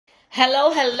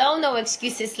Hello, hello, no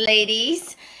excuses,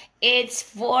 ladies. It's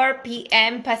 4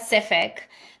 p.m. Pacific.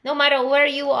 No matter where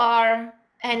you are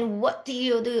and what do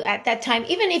you do at that time,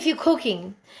 even if you're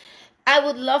cooking, I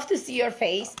would love to see your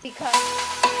face because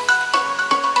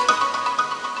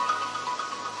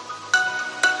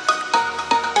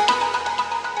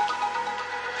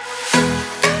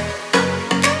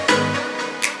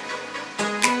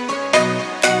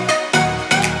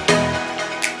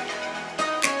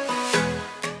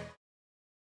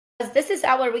this is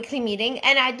our weekly meeting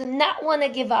and I do not want to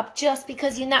give up just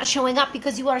because you're not showing up,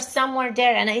 because you are somewhere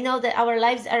there. And I know that our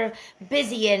lives are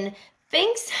busy and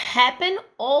things happen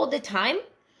all the time,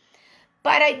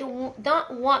 but I do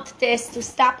not want this to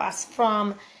stop us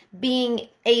from being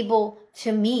able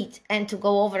to meet and to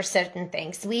go over certain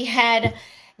things.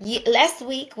 Last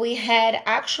week we had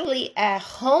actually a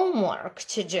homework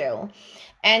to do,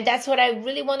 and that's what I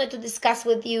really wanted to discuss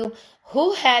with you.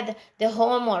 Who had the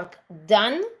homework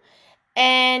done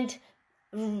and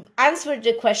answer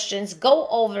the questions, go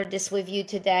over this with you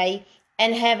today,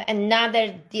 and have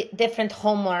another different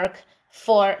homework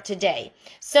for today.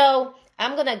 So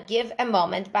I'm gonna give a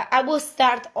moment, but I will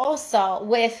start also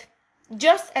with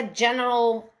just a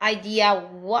general idea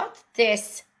what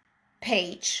this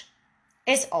page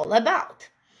is all about.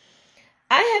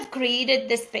 I have created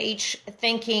this page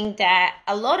thinking that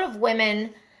a lot of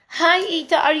women, hi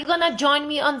Ita, are you gonna join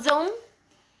me on Zoom?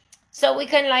 So we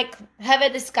can have a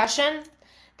discussion.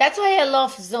 That's why I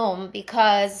love Zoom,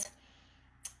 because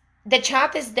the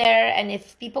chat is there, and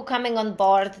if people coming on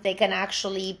board, they can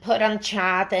actually put on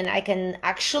chat and I can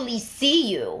actually see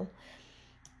you.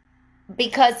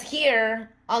 Because here,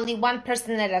 only one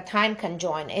person at a time can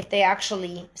join if they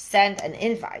actually send an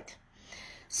invite.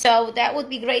 So that would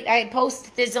be great. I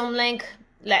posted the Zoom link.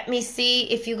 Let me see.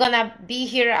 If you're gonna be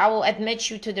here, I will admit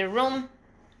you to the room.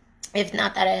 If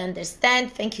not, that I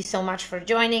understand. Thank you so much for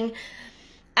joining.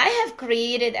 I have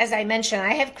created, as I mentioned,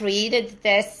 I have created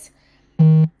this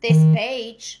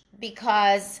page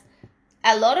because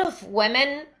a lot of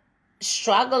women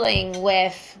struggling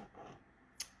with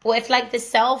the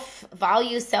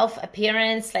self-value,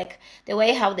 self-appearance, like the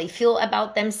way how they feel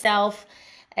about themselves,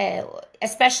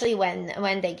 especially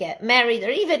when they get married, or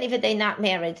even if they're not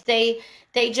married, they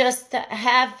just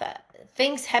have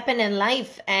things happen in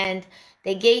life and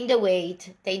they gain the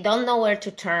weight, they don't know where to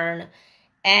turn,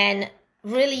 and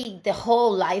really the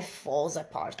whole life falls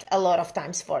apart a lot of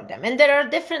times for them. And there are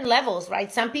different levels,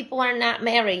 right? Some people are not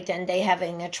married and they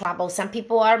having a trouble. Some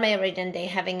people are married and they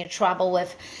having a trouble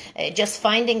with just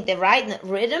finding the right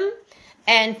rhythm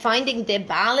and finding the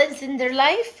balance in their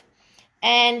life.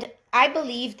 And I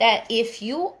believe that if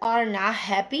you are not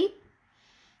happy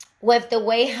with the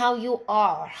way how you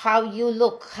are, how you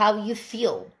look, how you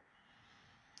feel,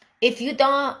 if you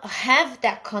don't have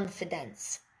that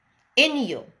confidence in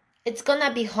you, it's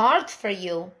gonna be hard for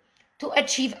you to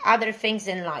achieve other things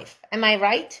in life. Am I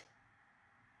right?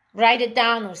 Write it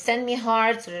down or send me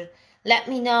hearts or let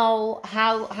me know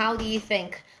how do you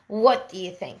think? What do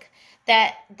you think?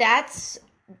 That's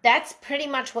pretty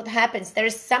much what happens.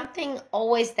 There's something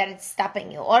always that it's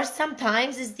stopping you, or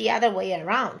sometimes it's the other way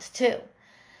around too.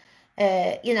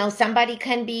 Somebody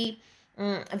can be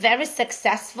very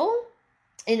successful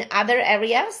in other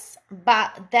areas,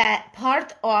 but that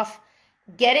part of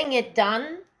getting it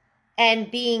done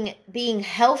and being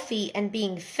healthy and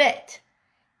being fit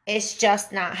is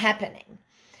just not happening.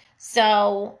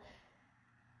 So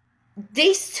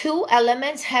these two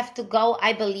elements have to go,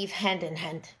 I believe, hand in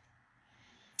hand.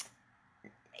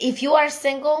 If you are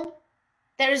single,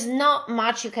 there's not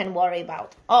much you can worry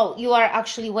about. Oh, you are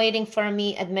actually waiting for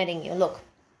me admitting you. Look,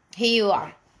 here you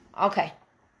are. Okay.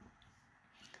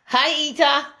 Hi,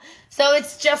 Ita. So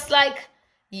it's just like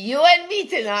you and me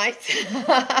tonight.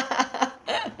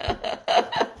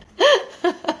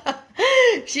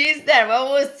 She's there.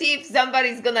 Well, we'll see if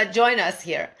somebody's going to join us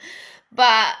here.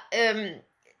 But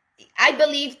I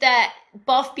believe that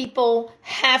both people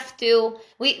have to,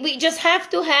 we just have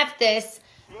to have this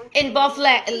in both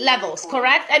levels,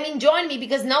 correct? I mean, join me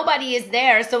because nobody is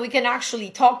there, so we can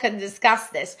actually talk and discuss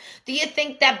this. Do you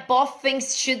think that both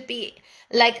things should be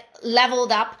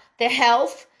leveled up? The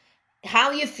health,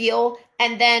 how you feel,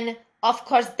 and then of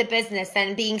course the business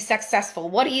and being successful.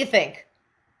 What do you think?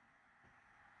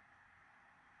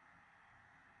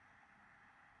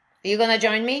 Are you gonna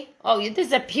join me? Oh, you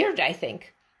disappeared, I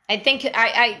think.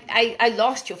 I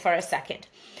lost you for a second.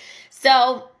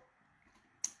 So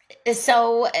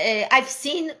I've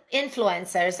seen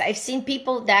influencers, I've seen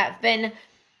people that have been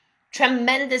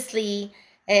tremendously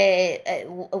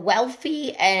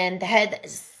wealthy and had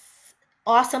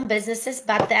awesome businesses,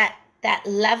 but that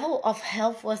level of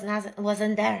health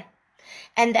wasn't there.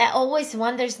 And that always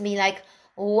wonders me, like,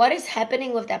 what is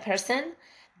happening with that person?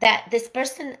 That this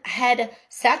person had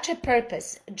such a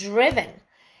purpose, driven,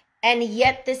 and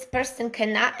yet this person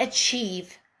cannot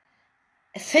achieve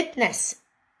fitness,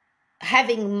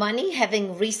 having money,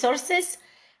 having resources.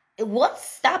 What's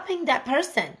stopping that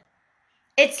person?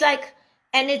 It's like,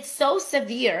 and it's so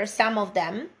severe, some of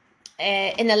them,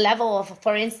 in a level of,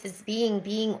 for instance,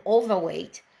 being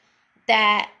overweight,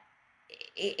 that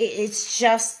it's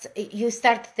just, you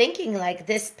start thinking like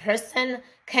this person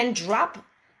can drop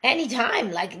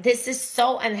anytime. Like, this is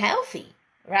so unhealthy,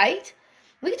 right?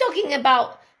 We're talking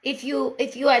about if you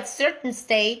at certain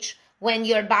stage when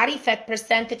your body fat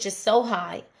percentage is so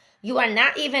high, you are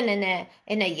not even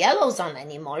in a yellow zone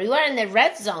anymore. You are in a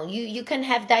red zone. You can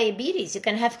have diabetes. You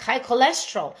can have high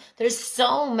cholesterol. There's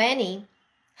so many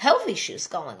health issues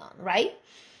going on, right?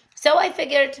 So I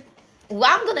figured, well,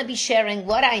 I'm going to be sharing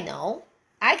what I know.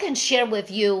 I can share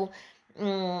with you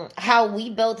how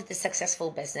we build the successful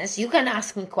business. You can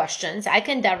ask me questions. I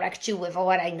can direct you with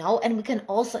what I know, and we can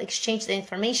also exchange the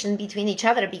information between each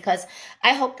other, because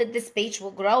I hope that this page will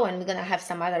grow and we're going to have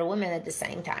some other women at the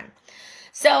same time.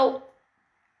 So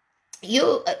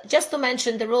you, just to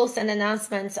mention the rules and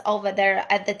announcements over there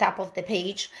at the top of the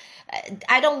page,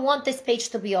 I don't want this page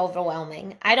to be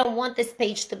overwhelming. I don't want this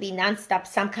page to be nonstop,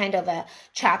 some kind of a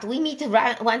chat. We meet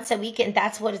once a week, and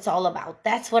that's what it's all about.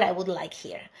 That's what I would like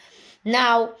here.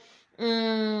 Now,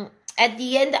 at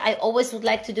the end, I always would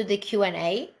like to do the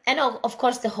Q&A, and of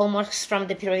course the homeworks from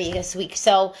the previous week.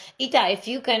 So Ita, if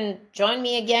you can join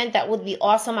me again, that would be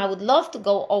awesome. I would love to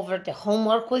go over the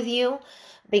homework with you,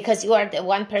 because you are the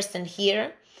one person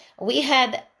here. We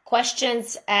had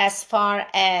questions as far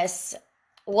as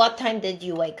what time did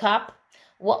you wake up,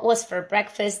 what was for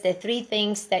breakfast, the 3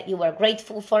 things that you were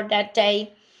grateful for that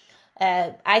day.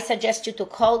 I suggest you to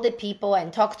call the people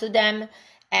and talk to them,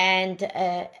 and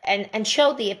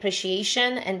show the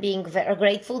appreciation and being very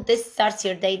grateful. This starts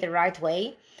your day the right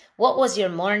way. What was your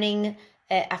morning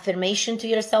affirmation to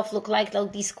yourself look like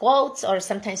these quotes? Or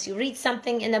sometimes you read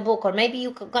something in a book, or maybe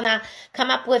you're gonna come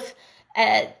up with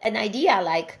an idea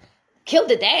like kill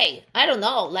the day. I don't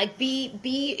know, like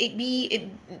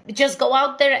just go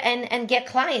out there and get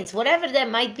clients, whatever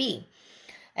that might be.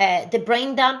 The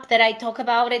brain dump that I talk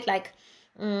about it, like,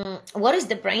 what is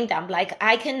the brain dump? Like,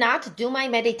 I cannot do my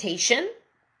meditation.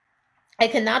 I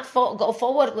cannot go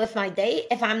forward with my day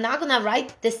if I'm not going to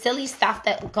write the silly stuff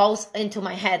that goes into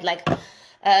my head. Like,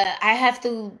 I have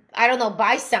to, I don't know,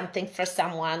 buy something for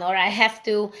someone, or I have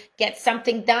to get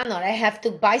something done, or I have to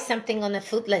buy something on a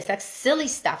food list, like silly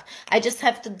stuff. I just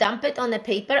have to dump it on the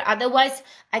paper. Otherwise,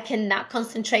 I cannot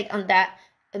concentrate on that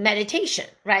meditation,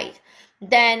 right?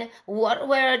 Then what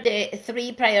were the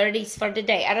 3 priorities for the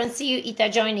day? I don't see you, Ita,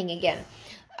 joining again.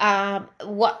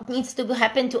 What needs to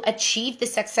happen to achieve the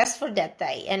success for that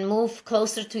day and move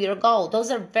closer to your goal?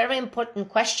 Those are very important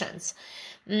questions.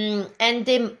 And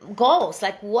the goals,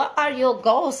 like, what are your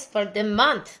goals for the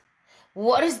month?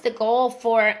 What is the goal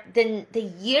for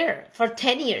the year, for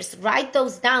 10 years? Write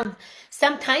those down.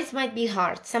 Sometimes might be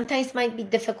hard. Sometimes might be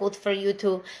difficult for you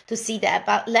to see that.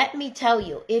 But let me tell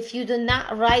you, if you do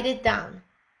not write it down,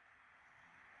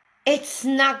 it's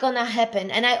not gonna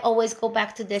happen. And I always go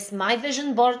back to this. My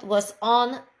vision board was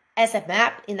on as a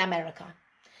map in America.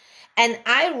 And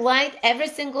I write every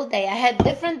single day. I had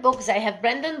different books. I have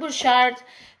Brendon Burchard,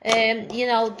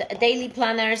 daily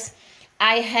planners.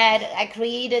 I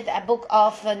created a book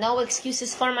of no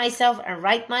excuses for myself and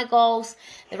write my goals.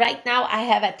 Right now I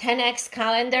have a 10X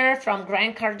calendar from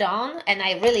Grant Cardone, and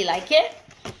I really like it.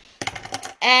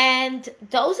 And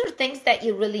those are things that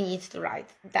you really need to write.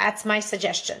 That's my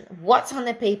suggestion. What's on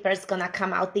the paper is going to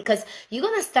come out, because you're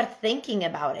going to start thinking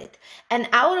about it. And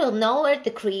out of nowhere,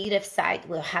 the creative side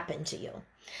will happen to you.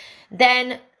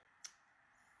 Then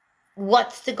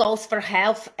what's the goals for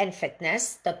health and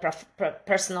fitness, the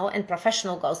personal and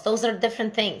professional goals? Those are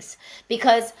different things,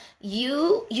 because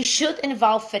you should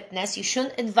involve fitness. You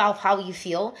shouldn't involve how you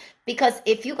feel, because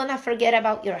if you're gonna forget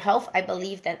about your health, I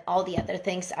believe that all the other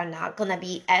things are not gonna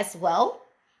be as well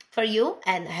for you,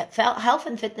 and health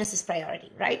and fitness is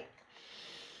priority, right?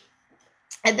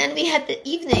 And then we had the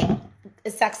evening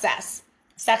success.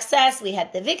 We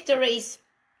had the victories.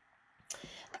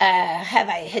 Have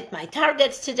I hit my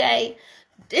targets today?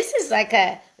 This is like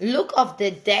a look of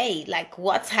the day, like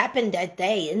what's happened that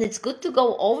day. And it's good to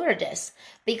go over this,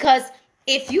 because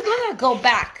if you're going to go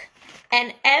back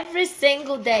and every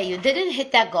single day you didn't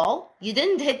hit that goal, you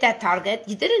didn't hit that target,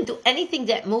 you didn't do anything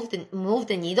that moved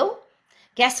the needle,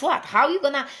 guess what? How are you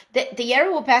going to, the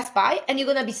year will pass by and you're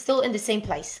going to be still in the same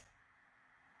place.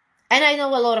 And I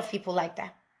know a lot of people like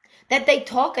that. that they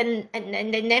talk and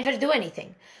they never do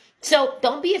anything. So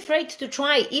don't be afraid to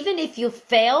try. Even if you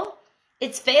fail,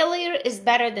 failure is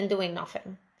better than doing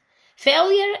nothing.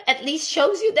 Failure at least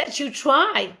shows you that you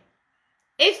try.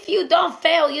 If you don't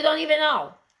fail, you don't even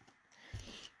know.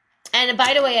 And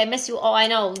by the way, I miss you all. I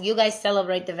know you guys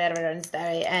celebrate the Veterans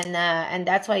Day, and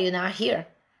that's why you're not here.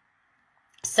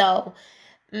 So,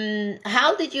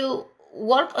 how did you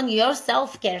work on your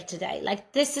self-care today?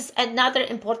 Like, this is another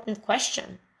important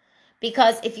question,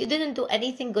 because if you didn't do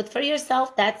anything good for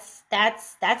yourself,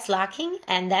 that's lacking,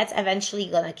 and that's eventually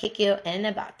gonna kick you in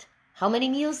the butt. How many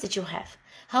meals did you have?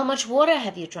 How much water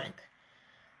have you drank?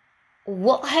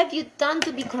 What have you done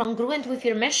to be congruent with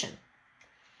your mission?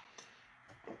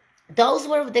 Those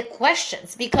were the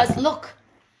questions. Because look,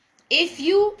 if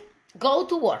you go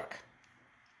to work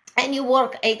and you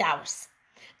work 8 hours,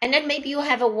 and then maybe you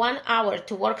have a 1 hour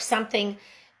to work something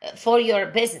for your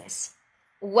business,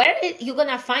 where you're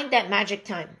gonna find that magic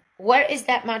time? Where is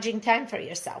that magic time for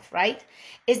yourself, right?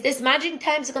 Is this magic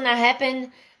time gonna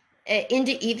happen in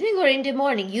the evening or in the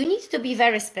morning? You need to be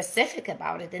very specific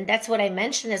about it, and that's what I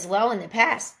mentioned as well in the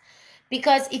past.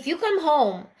 Because if you come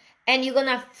home and you're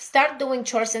gonna start doing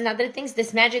chores and other things,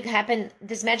 this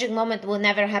magic moment will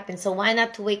never happen. So why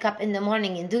not to wake up in the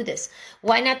morning and do this?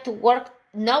 Why not to work,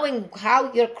 knowing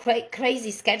how your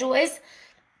crazy schedule is?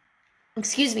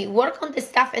 Work on this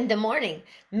stuff in the morning.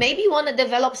 Maybe you want to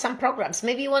develop some programs.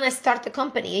 Maybe you want to start a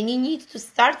company and you need to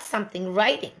start something,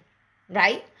 writing,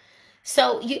 right?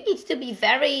 So you need to be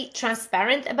very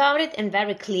transparent about it and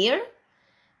very clear.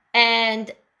 And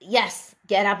yes,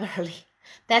 get up early.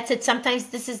 That's it. Sometimes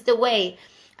this is the way.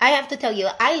 I have to tell you,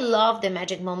 I love the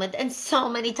magic moment. And so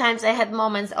many times I had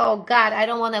moments, oh God, I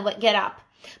don't want to get up.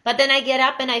 But then I get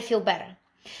up and I feel better.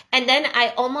 And then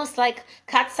I almost like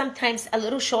cut sometimes a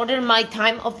little shorter my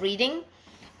time of reading.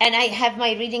 And I have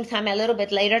my reading time a little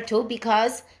bit later too,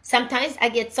 because sometimes I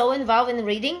get so involved in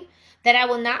reading that I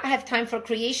will not have time for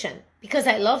creation, because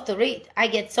I love to read. I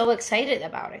get so excited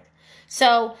about it.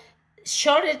 So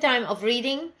shorter time of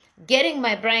reading, getting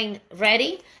my brain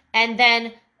ready, and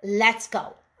then let's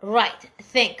go. Right.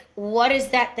 Think, what is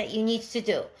that you need to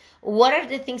do? What are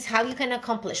the things, how you can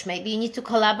accomplish? Maybe you need to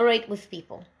collaborate with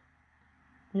people.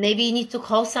 Maybe you need to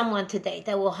call someone today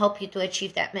that will help you to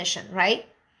achieve that mission, right?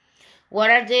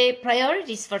 What are the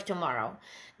priorities for tomorrow?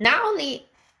 Not only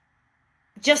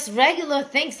just regular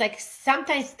things, like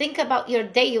sometimes think about your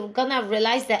day. You're gonna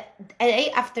realize that day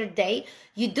after day,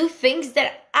 you do things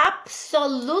that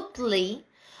absolutely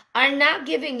are not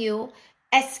giving you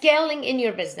a scaling in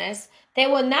your business. They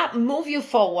will not move you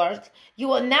forward. You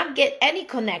will not get any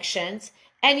connections,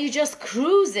 and you're just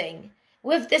cruising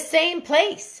with the same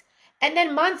place. And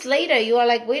then months later, you are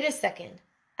like, wait a second,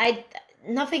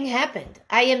 nothing happened.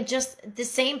 I am just the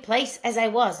same place as I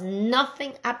was.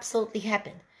 Nothing absolutely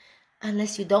happened.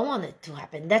 Unless you don't want it to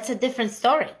happen. That's a different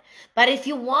story. But if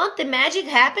you want the magic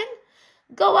happen,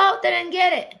 go out there and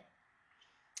get it.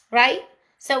 Right?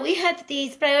 So we had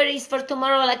these priorities for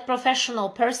tomorrow, like professional,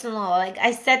 personal, like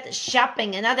I said,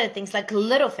 shopping and other things, like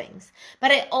little things.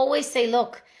 But I always say,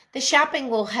 look, the shopping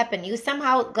will happen. You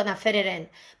somehow gonna fit it in.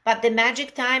 But the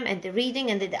magic time and the reading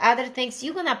and the other things,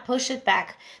 you're gonna push it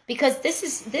back, because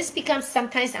this becomes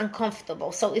sometimes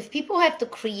uncomfortable. So if people have to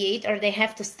create or they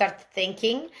have to start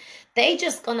thinking, they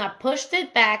just gonna push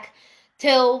it back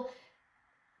till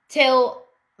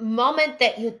moment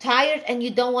that you're tired and you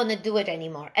don't want to do it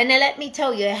anymore. And then let me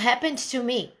tell you, it happened to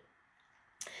me.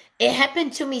 It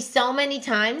happened to me so many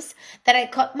times that I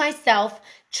caught myself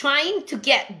trying to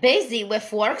get busy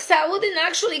with work so I wouldn't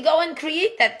actually go and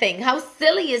create that thing. How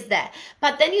silly is that?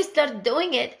 But then you start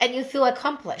doing it and you feel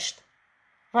accomplished,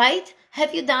 right?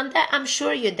 Have you done that? I'm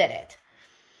sure you did it.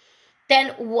 Then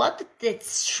what did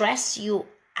stress you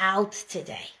out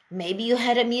today? Maybe you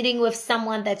had a meeting with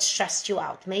someone that stressed you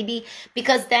out. Maybe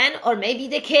because then, or maybe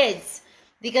the kids.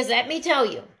 Because let me tell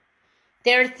you,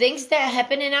 there are things that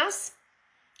happen in us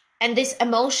and these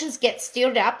emotions get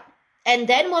stirred up. And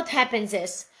then what happens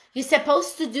is you're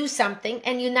supposed to do something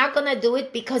and you're not going to do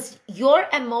it because your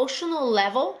emotional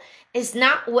level is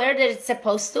not where that it's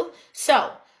supposed to.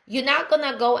 So you're not going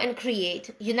to go and create.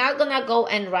 You're not going to go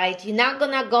and write. You're not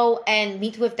going to go and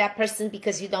meet with that person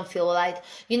because you don't feel right.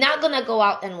 You're not going to go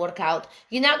out and work out.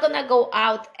 You're not going to go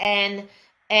out and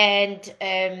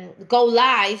go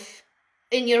live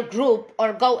in your group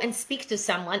or go and speak to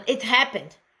someone. It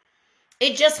happened.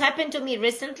 It just happened to me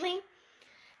recently.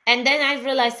 And then I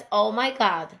realized, oh my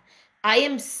God, I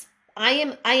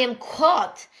am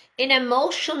caught in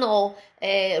emotional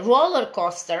roller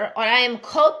coaster, or I am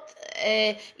caught,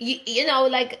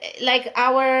 like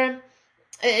our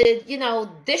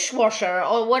dishwasher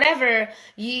or whatever,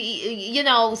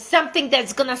 something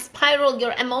that's gonna spiral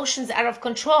your emotions out of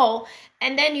control.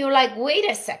 And then you're like, wait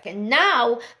a second,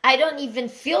 now I don't even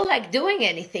feel like doing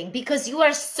anything because you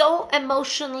are so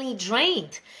emotionally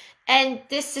drained. And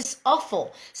this is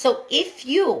awful. So if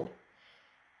you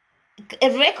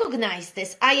recognize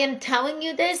this, I am telling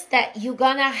you this, that you're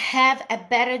gonna have a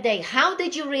better day. How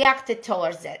did you react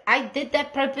towards it? I did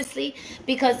that purposely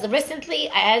because recently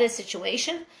I had a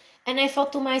situation and I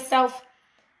thought to myself,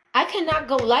 I cannot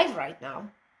go live right now.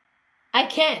 I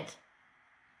can't.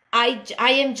 I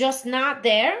am just not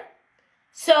there.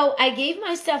 So I gave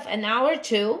myself an hour or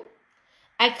two.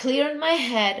 I cleared my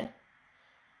head.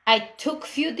 I took a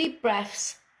few deep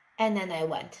breaths and then I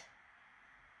went,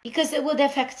 because it would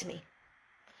affect me.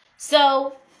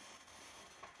 So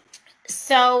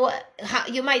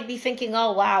you might be thinking,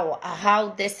 oh, wow, how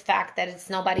this fact that it's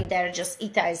nobody there, just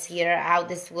Ita is here, how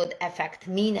this would affect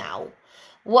me now.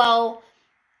 Well,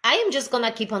 I am just going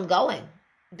to keep on going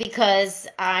because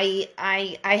I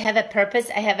have a purpose,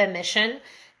 I have a mission,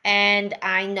 and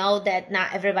I know that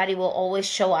not everybody will always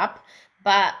show up,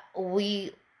 but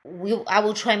I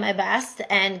will try my best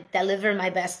and deliver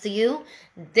my best to you.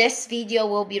 This video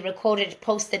will be recorded,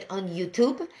 posted on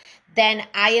YouTube. Then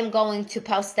I am going to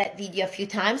post that video a few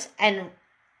times and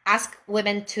ask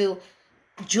women to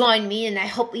join me. And I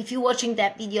hope if you're watching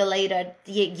that video later,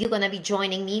 you're going to be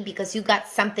joining me because you got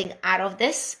something out of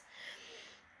this.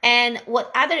 And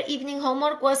what other evening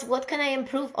homework was, what can I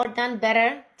improve or done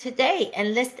better today?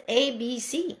 And list A, B,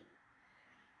 C.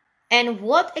 And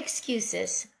what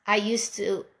excuses I used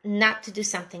to not to do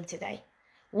something today.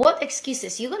 What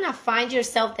excuses? You're going to find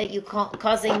yourself that you're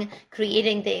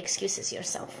creating the excuses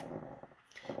yourself.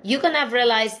 You're going to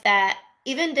realize that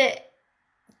even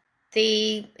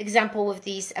the example with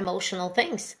these emotional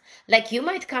things, like you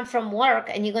might come from work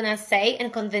and you're going to say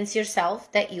and convince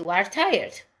yourself that you are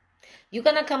tired. You're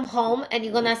going to come home and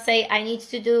you're going to say, I need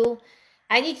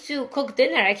to cook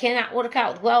dinner. I cannot work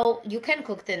out. Well, you can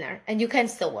cook dinner and you can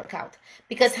still work out,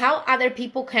 because how other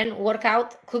people can work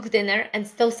out, cook dinner, and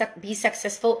still be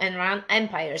successful and run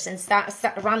empires and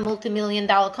run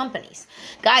multi-million-dollar companies.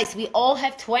 Guys, we all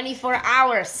have 24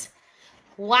 hours.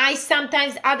 Why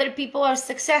sometimes other people are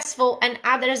successful and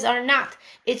others are not?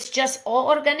 It's just all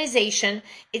organization.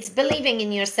 It's believing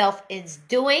in yourself. It's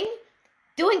doing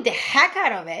the heck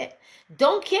out of it.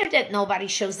 Don't care that nobody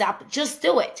shows up. Just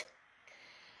do it.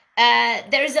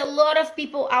 There's a lot of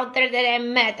people out there that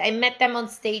I met them on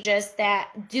stages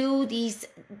that do these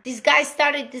guys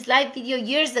started this live video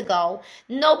years ago.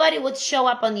 Nobody would show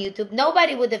up on YouTube.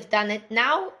 Nobody would have done it.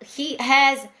 Now he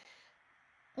has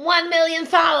 1 million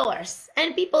followers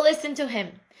and people listen to him.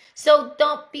 So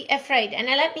don't be afraid. And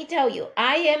let me tell you,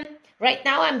 right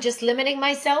now I'm just limiting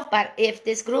myself, but if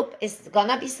this group is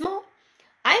gonna be small,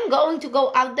 I'm going to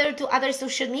go out there to other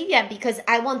social media because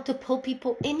I want to pull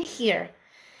people in here.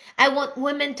 I want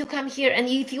women to come here, and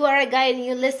if you are a guy and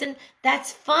you listen,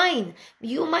 that's fine.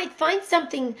 You might find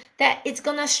something that it's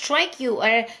gonna strike you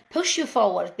or push you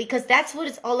forward, because that's what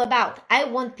it's all about. I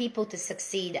want people to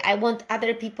succeed. I want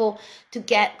other people to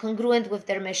get congruent with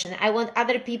their mission. I want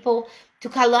other people to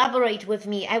collaborate with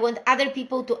me. I want other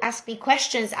people to ask me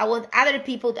questions. I want other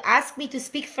people to ask me to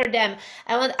speak for them.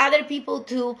 I want other people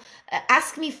to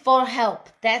ask me for help.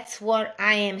 That's what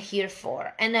I am here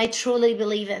for, and I truly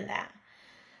believe in that.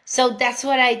 So that's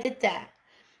what I did that.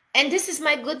 And this is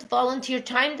my good volunteer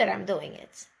time that I'm doing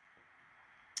it.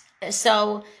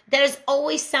 So there's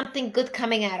always something good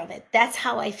coming out of it. That's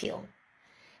how I feel.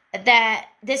 That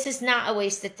this is not a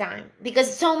wasted time.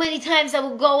 Because so many times I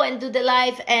will go and do the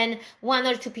live and 1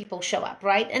 or 2 people show up,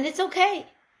 right? And it's okay.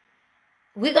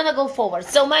 We're going to go forward.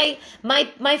 So my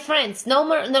friends,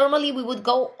 normally we would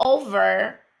go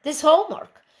over this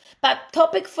homework. But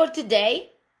topic for today,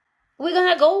 we're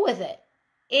going to go with it.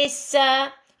 Is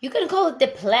you can call it the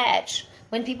pledge.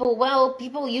 When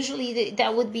people usually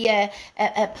that would be a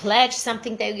pledge,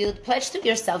 something that you would pledge to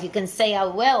yourself. You can say I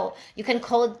will. You can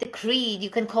call it the creed. You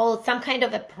can call it some kind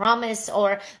of a promise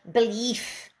or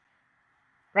belief,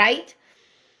 right?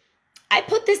 I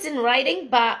put this in writing,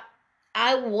 but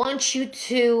I want you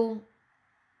to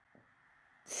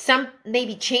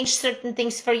maybe change certain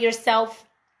things for yourself,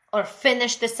 or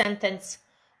finish the sentence,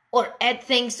 or add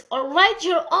things, or write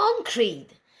your own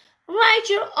creed. Write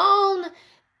your own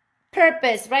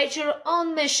purpose, write your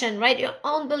own mission, write your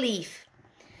own belief.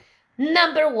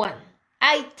 Number 1,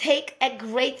 I take a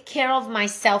great care of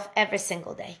myself every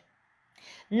single day.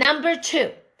 Number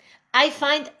 2, I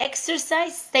find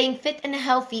exercise, staying fit and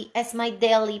healthy as my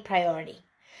daily priority.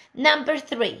 Number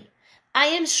 3, I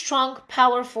am strong,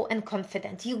 powerful, and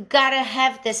confident. You gotta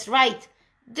have this right.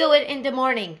 Do it in the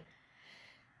morning.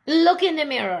 Look in the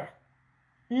mirror.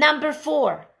 Number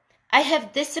 4, I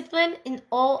have discipline in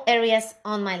all areas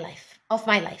of my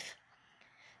life.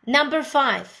 Number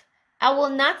 5, I will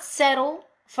not settle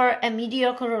for a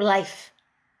mediocre life.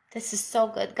 This is so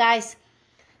good, guys.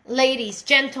 Ladies,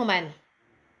 gentlemen,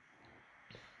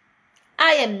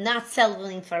 I am not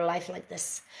settling for a life like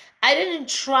this. I didn't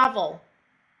travel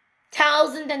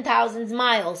thousands and thousands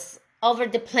miles over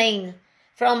the plane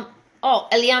from, oh,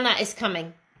 Eliana is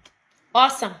coming.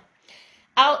 Awesome.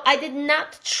 I did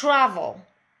not travel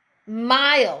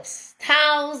miles,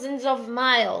 thousands of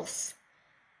miles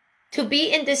to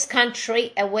be in this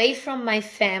country away from my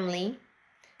family,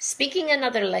 speaking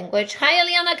another language. Hi,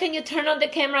 Eliana, can you turn on the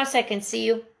camera so I can see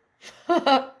you?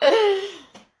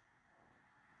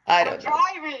 I don't know.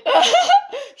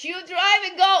 You drive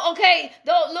and go. Okay,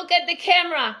 don't look at the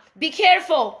camera. Be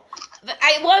careful.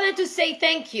 I wanted to say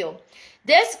thank you.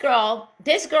 This girl,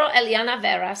 Eliana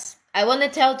Veras, I want to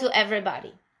tell to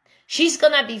everybody, she's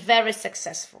going to be very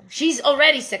successful. She's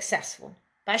already successful,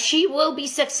 but she will be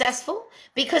successful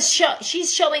because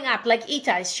she's showing up like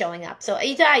Ita is showing up. So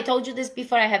Ita, I told you this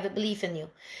before, I have a belief in you.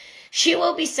 She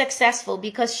will be successful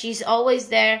because she's always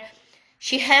there.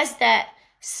 She has that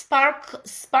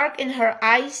spark in her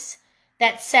eyes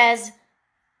that says,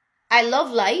 I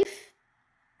love life.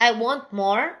 I want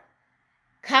more.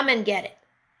 Come and get it.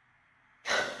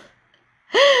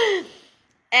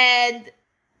 And,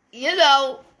 you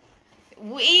know,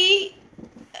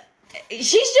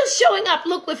 she's just showing up,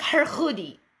 look, with her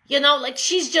hoodie, you know, like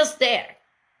she's just there.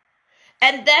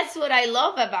 And that's what I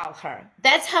love about her.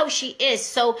 That's how she is.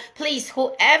 So please,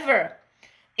 whoever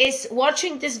is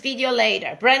watching this video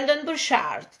later, Brandon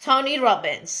Bouchard, Tony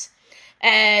Robbins,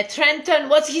 Trenton,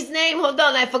 what's his name? Hold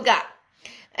on, I forgot.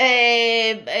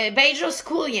 Bedros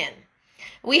Keuilian.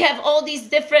 We have all these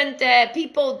different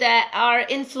people that are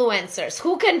influencers.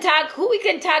 Who we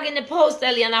can tag in the post,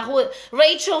 Eliana?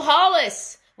 Rachel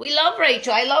Hollis. We love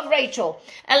Rachel. I love Rachel.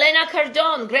 Elena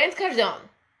Cardone, Grant Cardone.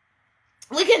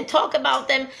 We can talk about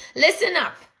them. Listen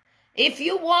up. If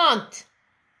you want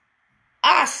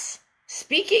us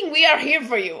speaking, we are here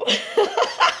for you.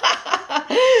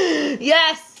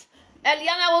 Yes.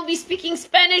 Eliana will be speaking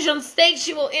Spanish on stage.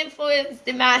 She will influence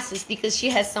the masses because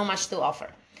she has so much to offer.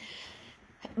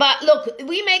 But look,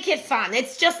 we make it fun.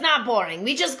 It's just not boring.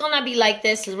 We're just gonna be like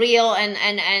this, real, and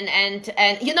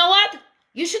you know what?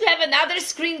 You should have another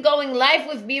screen going live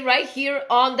with me right here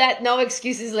on that No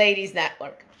Excuses Ladies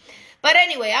Network. But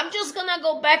anyway, I'm just gonna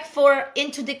go back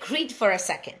into the creed for a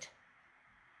second.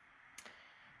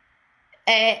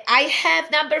 I have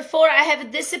number 4. I have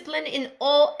a discipline in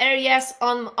all areas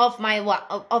of my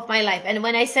life. And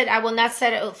when I said I will not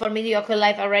settle for mediocre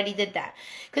life, I already did that.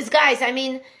 Because guys, I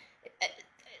mean,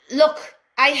 look,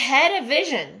 I had a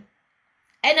vision.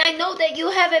 And I know that you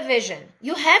have a vision.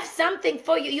 You have something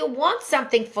for you. You want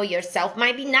something for yourself.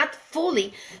 Maybe not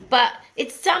fully, but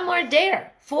it's somewhere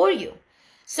there for you.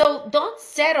 So don't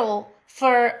settle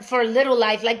for little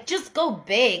life. Like, just go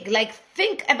big. Like,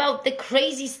 think about the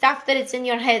crazy stuff that is in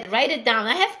your head. Write it down.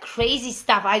 I have crazy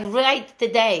stuff I write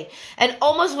today. And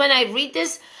almost when I read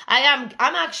this, I'm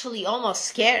actually almost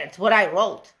scared what I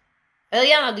wrote.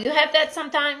 Eliana, do you have that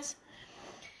sometimes?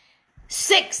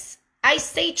 6, I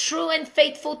stay true and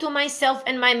faithful to myself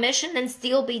and my mission and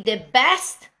still be the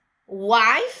best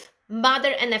wife,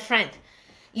 mother, and a friend.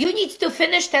 You need to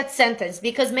finish that sentence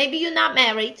because maybe you're not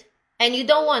married and you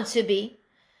don't want to be.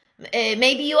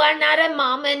 Maybe you are not a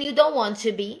mom and you don't want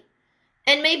to be.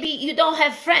 And maybe you don't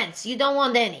have friends. You don't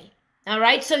want any. All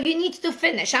right? So you need to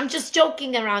finish. I'm just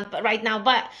joking around right now,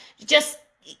 but just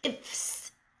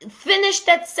finish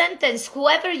that sentence,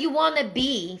 whoever you want to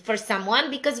be for someone,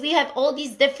 because we have all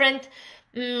these different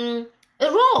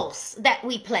roles that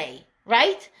we play,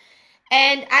 right?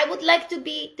 And I would like to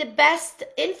be the best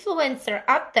influencer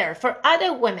out there for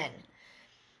other women.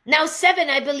 Now, 7,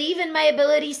 I believe in my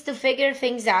abilities to figure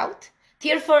things out.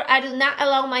 Therefore, I do not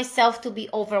allow myself to be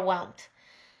overwhelmed.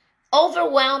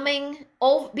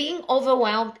 Being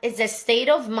overwhelmed is a state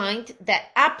of mind that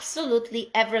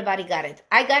absolutely everybody got it.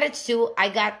 I got it too. I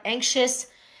got anxious.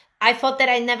 I thought that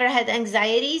I never had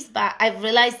anxieties, but I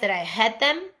realized that I had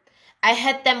them. I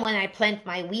had them when I planned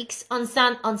my weeks on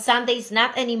Sundays,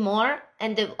 not anymore.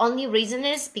 And the only reason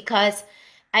is because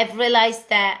I've realized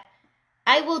that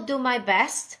I will do my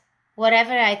best,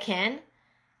 whatever I can.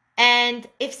 And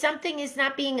if something is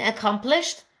not being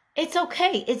accomplished, it's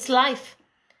okay. It's life.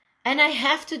 And I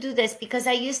have to do this because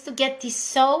I used to get these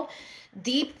so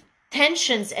deep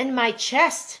tensions in my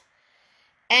chest.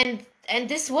 And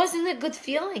this wasn't a good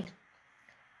feeling.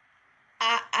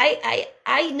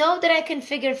 I know that I can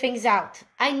figure things out.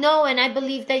 I know, and I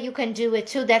believe that you can do it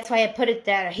too. That's why I put it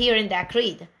there, here in that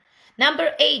creed.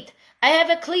 Number 8, I have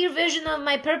a clear vision of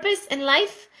my purpose in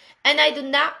life, and I do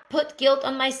not put guilt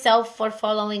on myself for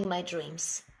following my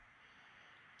dreams.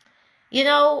 You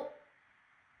know,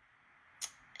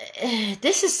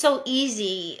 this is so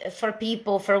easy for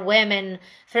people, for women,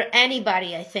 for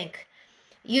anybody, I think.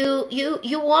 You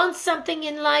want something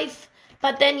in life,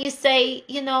 but then you say,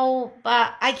 you know,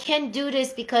 but I can't do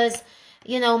this because,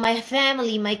 you know, my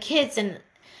family, my kids. And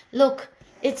look,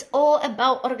 it's all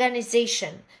about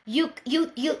organization. You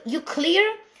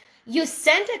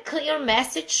send a clear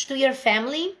message to your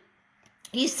family.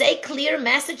 You say clear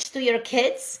message to your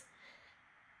kids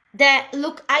that,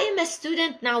 look, I am a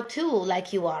student now too,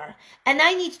 like you are, and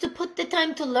I need to put the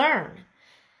time to learn.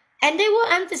 And they will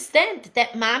understand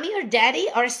that mommy or daddy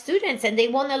are students and they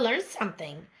want to learn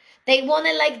something. They want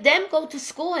to, like them, go to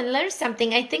school and learn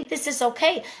something. I think this is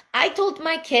okay. I told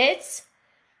my kids,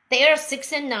 they are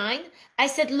 6 and 9. I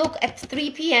said, look, at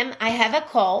 3 p.m. I have a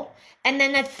call. And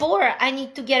then at 4, I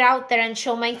need to get out there and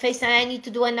show my face and I need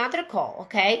to do another call,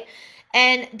 okay?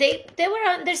 And they were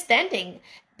understanding.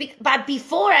 But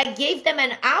before, I gave them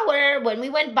an hour when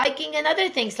we went biking and other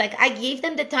things. Like, I gave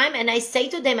them the time and I say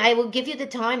to them, I will give you the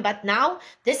time, but now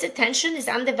this attention is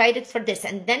undivided for this.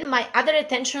 And then my other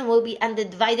attention will be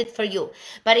undivided for you.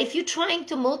 But if you're trying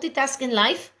to multitask in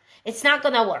life, it's not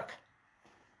going to work.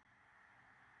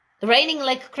 Raining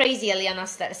like crazy, Eliana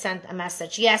sent a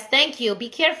message. Yes, thank you. Be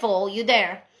careful. You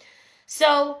there.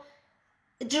 So,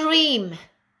 dream.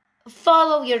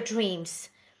 Follow your dreams.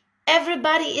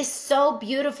 Everybody is so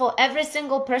beautiful. Every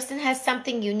single person has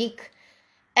something unique.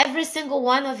 Every single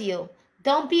one of you.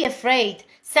 Don't be afraid.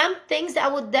 Some things I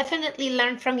would definitely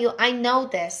learn from you. I know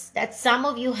this, that some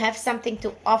of you have something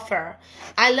to offer.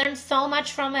 I learned so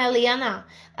much from Eliana.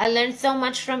 I learned so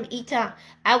much from Ita.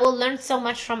 I will learn so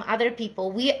much from other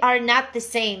people. We are not the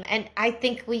same. And I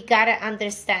think we gotta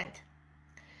understand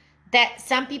that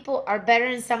some people are better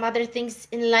in some other things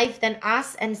in life than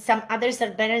us, and some others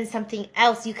are better in something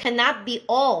else. You cannot be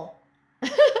all.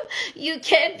 You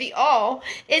can't be all.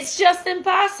 It's just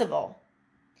impossible.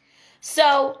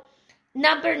 So,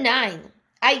 number 9,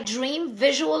 I dream,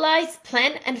 visualize,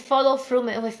 plan, and follow through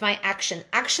with my action.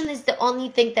 Action is the only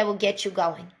thing that will get you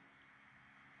going.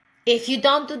 If you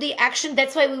don't do the action,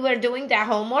 that's why we were doing that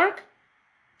homework,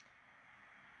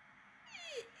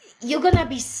 you're gonna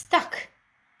be stuck.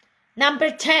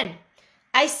 Number 10,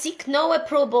 I seek no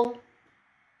approval.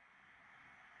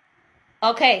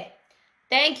 Okay,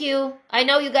 thank you. I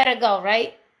know you gotta go,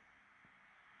 right?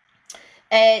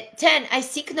 10, I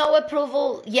seek no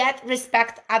approval, yet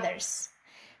respect others.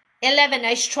 11,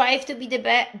 I strive to be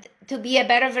a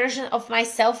better version of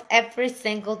myself every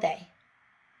single day.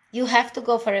 You have to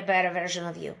go for a better version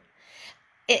of you.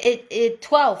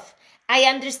 12, I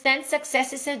understand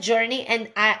success is a journey and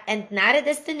not a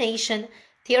destination.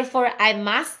 Therefore, I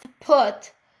must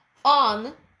put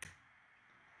on,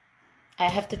 I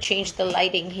have to change the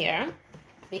lighting here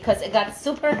because it got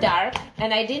super dark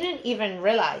and I didn't even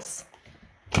realize.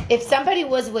 If somebody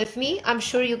was with me, I'm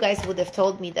sure you guys would have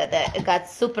told me that it got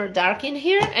super dark in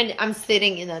here and I'm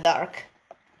sitting in the dark.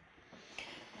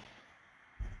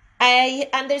 I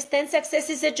understand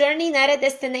success is a journey, not a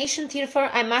destination. Therefore,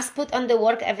 I must put on the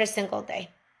work every single day.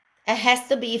 It has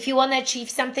to be. If you want to achieve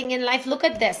something in life, look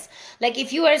at this. Like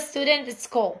if you are a student at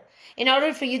school, in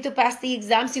order for you to pass the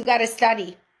exams, you got to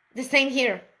study. The same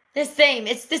here. The same.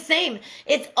 It's the same.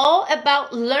 It's all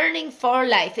about learning for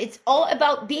life. It's all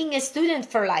about being a student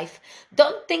for life.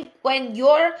 Don't think when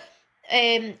your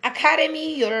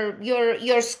academy,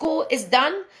 your school is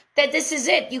done, that this is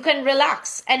it. You can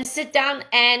relax and sit down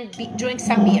and drink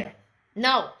some beer.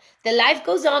 No. The life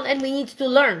goes on and we need to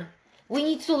learn. We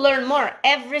need to learn more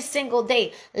every single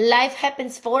day. Life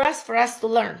happens for us to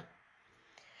learn.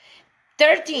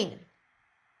 13,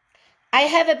 I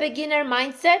have a beginner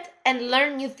mindset and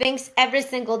learn new things every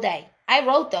single day. I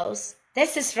wrote those.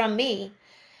 This is from me.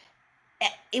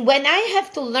 When I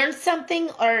have to learn something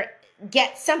or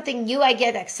get something new, I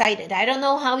get excited. I don't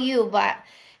know how you, but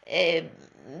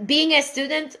being a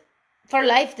student for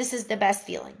life, this is the best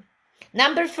feeling.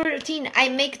 Number 14, I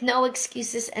make no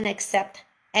excuses and accept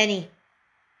any.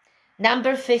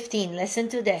 Number 15, listen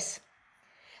to this.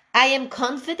 I am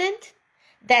confident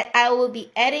that I will be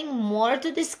adding more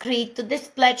to this creed, to this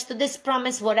pledge, to this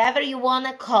promise, whatever you want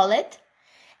to call it,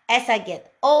 as I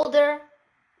get older,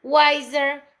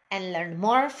 wiser, and learn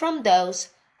more from those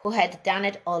who had done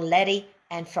it already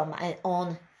and from my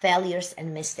own failures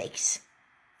and mistakes.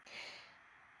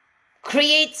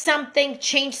 Create something,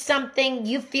 change something,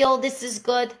 you feel this is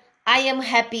good, I am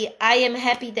happy. I am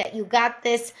happy that you got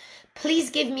this. Please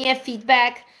give me a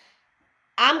feedback.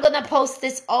 I'm going to post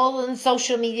this all on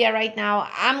social media right now.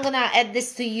 I'm going to add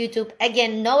this to YouTube.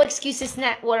 Again, No Excuses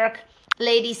Network,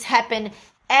 ladies, happen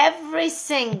every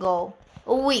single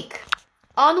week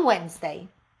on Wednesday.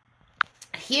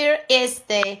 Here is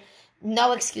the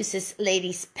No Excuses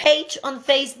Ladies page on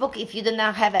Facebook. If you do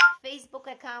not have a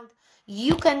Facebook account,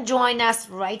 you can join us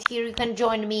right here. You can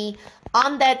join me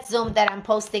on that Zoom that I'm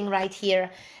posting right here.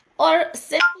 Or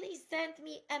simply send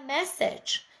me a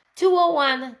message.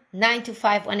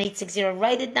 201-925-1860.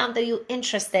 Write it down that you're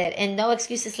interested in No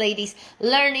Excuses Ladies,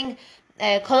 learning,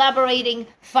 collaborating,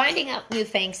 finding out new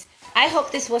things. I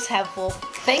hope this was helpful.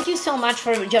 Thank you so much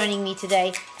for joining me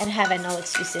today, and have a No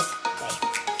Excuses day.